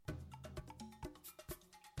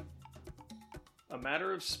A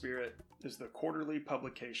Matter of Spirit is the quarterly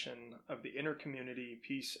publication of the Intercommunity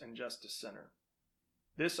Peace and Justice Center.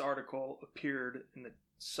 This article appeared in the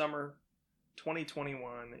summer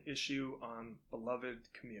 2021 issue on Beloved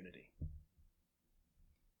Community.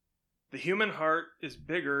 The human heart is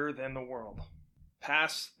bigger than the world.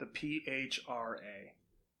 Pass the PHRA,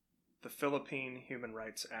 the Philippine Human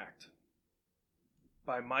Rights Act.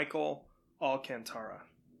 By Michael Alcantara.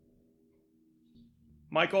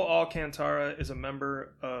 Michael Alcantara is a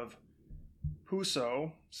member of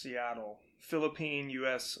PUSO, Seattle,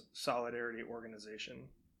 Philippine-U.S. Solidarity Organization,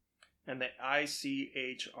 and the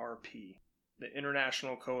ICHRP, the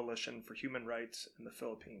International Coalition for Human Rights in the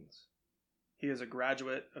Philippines. He is a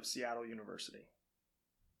graduate of Seattle University.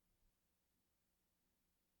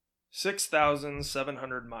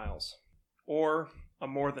 6,700 miles, or a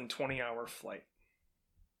more than 20-hour flight.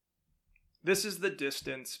 This is the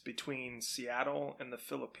distance between Seattle and the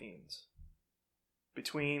Philippines,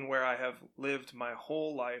 between where I have lived my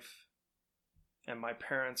whole life and my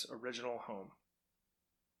parents' original home.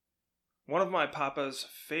 One of my papa's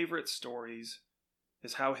favorite stories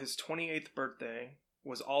is how his 28th birthday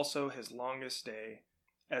was also his longest day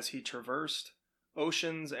as he traversed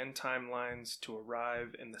oceans and timelines to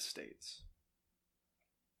arrive in the States.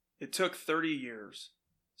 It took 30 years,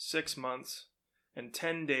 6 months, and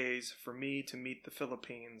 10 days for me to meet the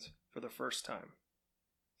Philippines for the first time.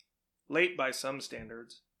 Late by some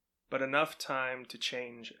standards, but enough time to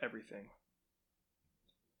change everything.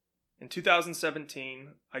 In 2017,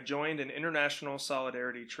 I joined an international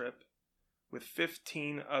solidarity trip with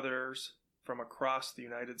 15 others from across the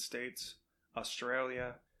United States,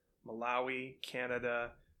 Australia, Malawi,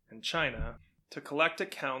 Canada, and China to collect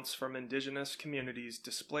accounts from indigenous communities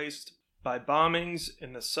displaced by bombings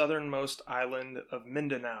in the southernmost island of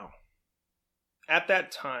Mindanao. At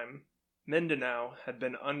that time, Mindanao had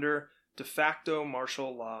been under de facto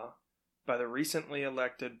martial law by the recently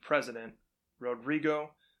elected president,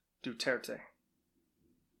 Rodrigo Duterte.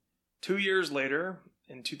 2 years later,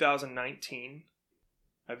 in 2019,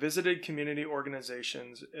 I visited community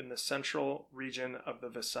organizations in the central region of the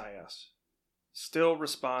Visayas, still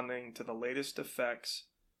responding to the latest effects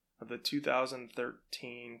of the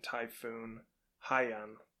 2013 typhoon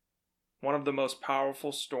Haiyan, one of the most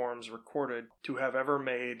powerful storms recorded to have ever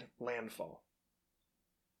made landfall.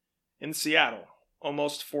 In Seattle,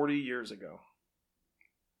 almost 40 years ago.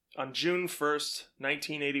 On June 1st,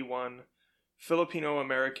 1981,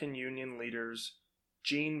 Filipino-American Union leaders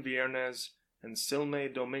Jean Viernes and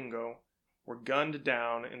Silme Domingo were gunned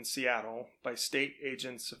down in Seattle by state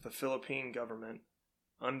agents of the Philippine government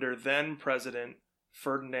under then-President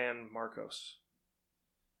Ferdinand Marcos.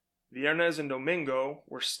 Viernes and Domingo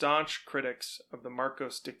were staunch critics of the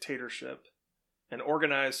Marcos dictatorship and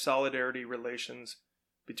organized solidarity relations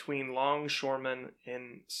between longshoremen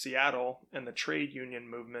in Seattle and the trade union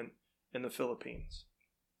movement in the Philippines.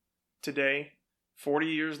 Today, 40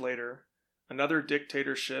 years later, another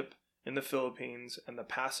dictatorship in the Philippines and the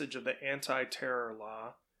passage of the anti-terror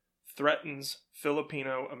law threatens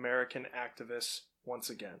Filipino-American activists once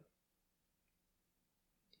again.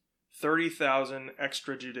 30,000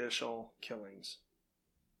 extrajudicial killings.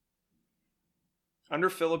 Under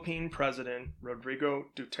Philippine President Rodrigo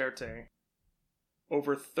Duterte,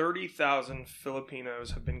 over 30,000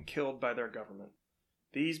 Filipinos have been killed by their government.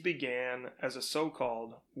 These began as a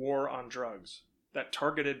so-called war on drugs that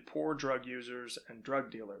targeted poor drug users and drug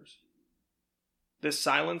dealers. This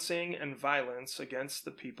silencing and violence against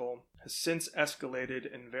the people has since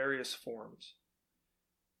escalated in various forms,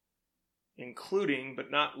 including but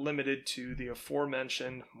not limited to the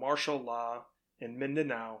aforementioned martial law in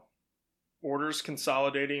Mindanao, orders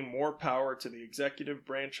consolidating more power to the executive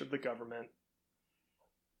branch of the government,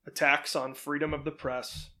 attacks on freedom of the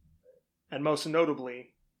press, and most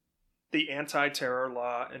notably, the anti-terror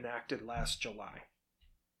law enacted last July.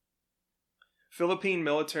 Philippine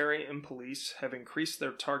military and police have increased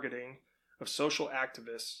their targeting of social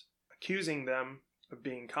activists, accusing them of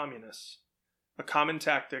being communists, a common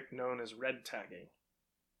tactic known as red tagging,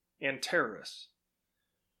 and terrorists.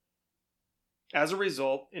 As a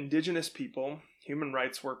result, indigenous people, human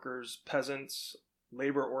rights workers, peasants,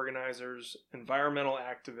 labor organizers, environmental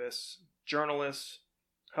activists, journalists,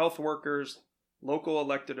 health workers, local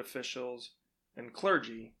elected officials, and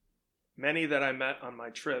clergy, many that I met on my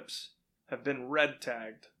trips, have been red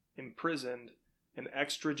tagged, imprisoned, and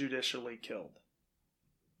extrajudicially killed.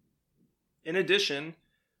 In addition,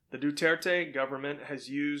 the Duterte government has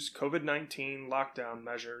used COVID-19 lockdown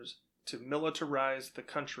measures to militarize the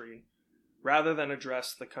country rather than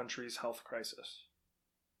address the country's health crisis.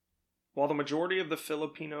 While the majority of the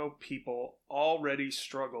Filipino people already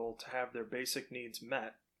struggle to have their basic needs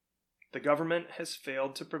met, the government has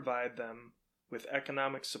failed to provide them with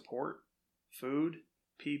economic support, food,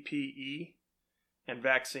 PPE, and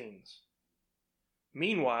vaccines.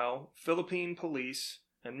 Meanwhile, Philippine police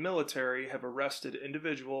and military have arrested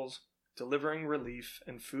individuals delivering relief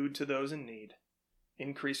and food to those in need,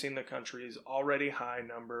 increasing the country's already high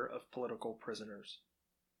number of political prisoners.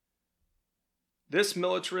 This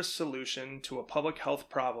militarist solution to a public health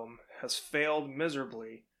problem has failed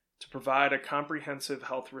miserably to provide a comprehensive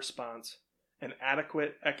health response and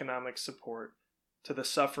adequate economic support to the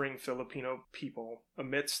suffering Filipino people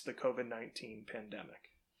amidst the COVID-19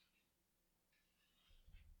 pandemic.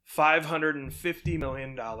 $550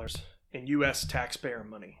 million in U.S. taxpayer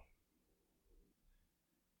money.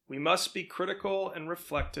 We must be critical and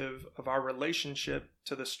reflective of our relationship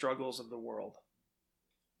to the struggles of the world.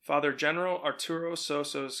 Father General Arturo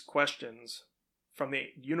Soso's questions from the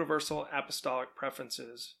Universal Apostolic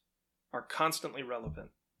Preferences are constantly relevant.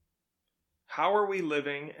 How are we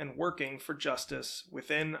living and working for justice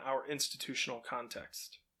within our institutional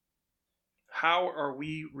context? How are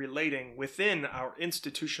we relating within our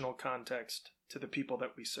institutional context to the people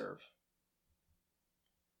that we serve?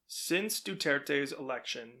 Since Duterte's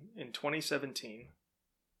election in 2017,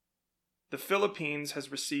 the Philippines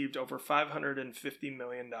has received over $550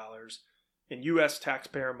 million in U.S.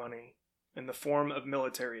 taxpayer money in the form of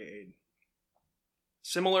military aid.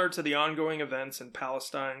 Similar to the ongoing events in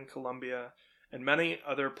Palestine, Colombia, and many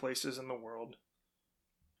other places in the world,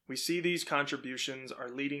 we see these contributions are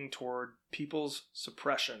leading toward people's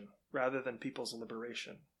suppression rather than people's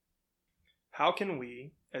liberation. How can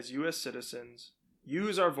we, as U.S. citizens,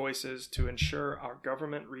 use our voices to ensure our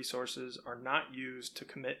government resources are not used to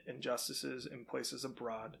commit injustices in places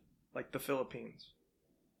abroad, like the Philippines?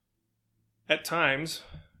 At times,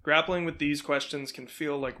 grappling with these questions can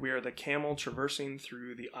feel like we are the camel traversing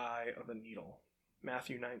through the eye of a needle.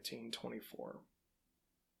 Matthew 19:24.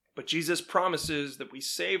 But Jesus promises that we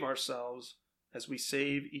save ourselves as we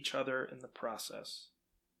save each other in the process.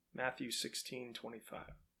 Matthew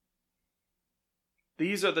 16:25.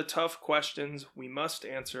 These are the tough questions we must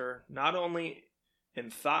answer not only in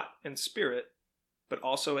thought and spirit, but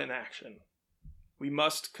also in action. We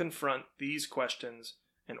must confront these questions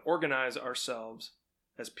and organize ourselves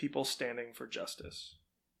as people standing for justice.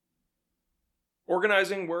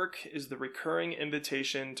 Organizing work is the recurring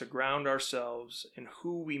invitation to ground ourselves in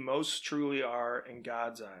who we most truly are in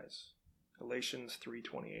God's eyes. Galatians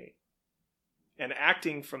 3:28. And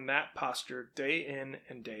acting from that posture day in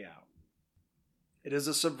and day out. It is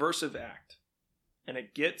a subversive act, and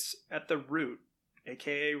it gets at the root,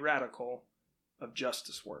 aka radical, of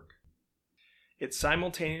justice work. It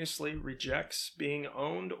simultaneously rejects being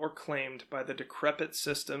owned or claimed by the decrepit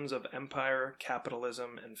systems of empire,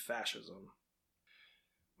 capitalism, and fascism.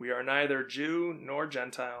 We are neither Jew nor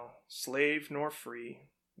Gentile, slave nor free,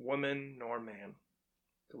 woman nor man.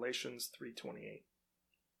 Galatians 3:28.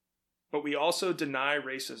 But we also deny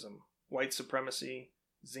racism, white supremacy,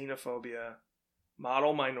 xenophobia,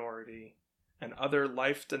 model minority, and other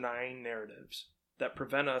life-denying narratives that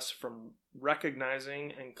prevent us from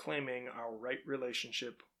recognizing and claiming our right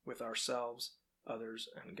relationship with ourselves, others,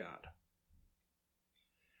 and God.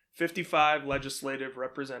 55 legislative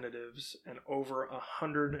representatives and over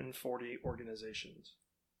 140 organizations.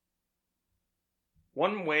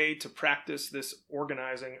 One way to practice this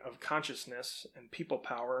organizing of consciousness and people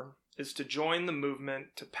power is to join the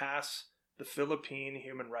movement to pass the Philippine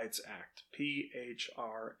Human Rights Act,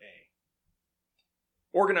 PHRA.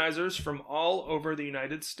 Organizers from all over the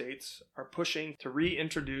United States are pushing to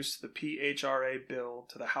reintroduce the PHRA bill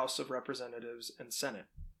to the House of Representatives and Senate.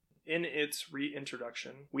 In its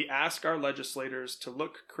reintroduction, we ask our legislators to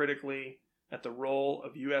look critically at the role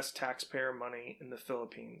of U.S. taxpayer money in the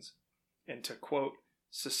Philippines and to, quote,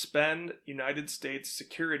 suspend United States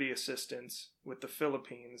security assistance with the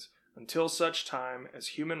Philippines until such time as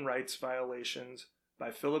human rights violations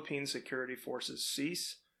by Philippine security forces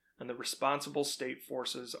cease and the responsible state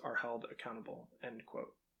forces are held accountable, end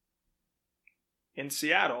quote. In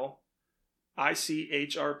Seattle,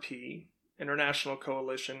 ICHRP, International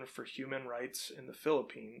Coalition for Human Rights in the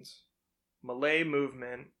Philippines, Malay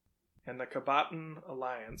Movement, and the Kabatan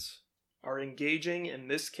Alliance are engaging in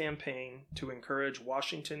this campaign to encourage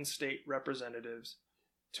Washington state representatives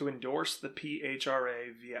to endorse the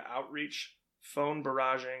PHRA via outreach, phone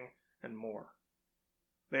barraging, and more.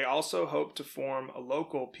 They also hope to form a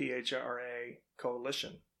local PHRA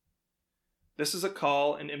coalition. This is a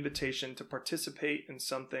call and invitation to participate in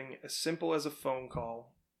something as simple as a phone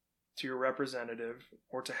call to your representative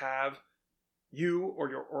or to have you or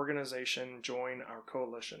your organization join our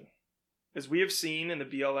coalition. As we have seen in the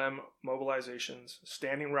BLM mobilizations,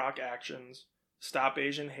 Standing Rock actions, Stop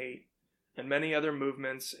Asian Hate, and many other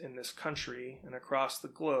movements in this country and across the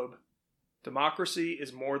globe, democracy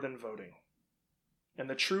is more than voting. And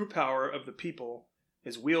the true power of the people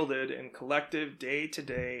is wielded in collective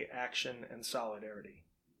day-to-day action and solidarity.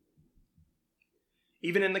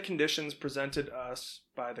 Even in the conditions presented us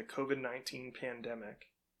by the COVID-19 pandemic,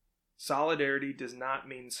 solidarity does not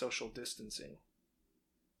mean social distancing.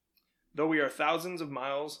 Though we are thousands of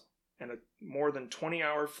miles and a more than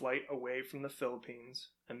 20-hour flight away from the Philippines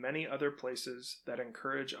and many other places that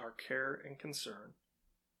encourage our care and concern,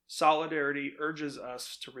 solidarity urges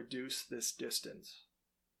us to reduce this distance.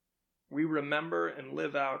 We remember and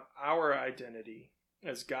live out our identity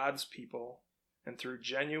as God's people and through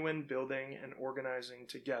genuine building and organizing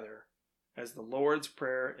together, as the Lord's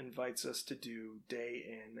Prayer invites us to do day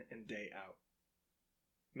in and day out.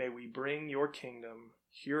 May we bring your kingdom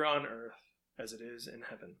here on earth as it is in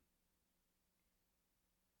heaven.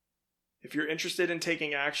 If you're interested in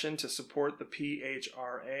taking action to support the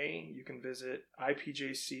PHRA, you can visit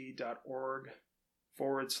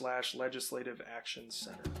ipjc.org/Legislative Action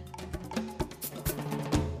Center.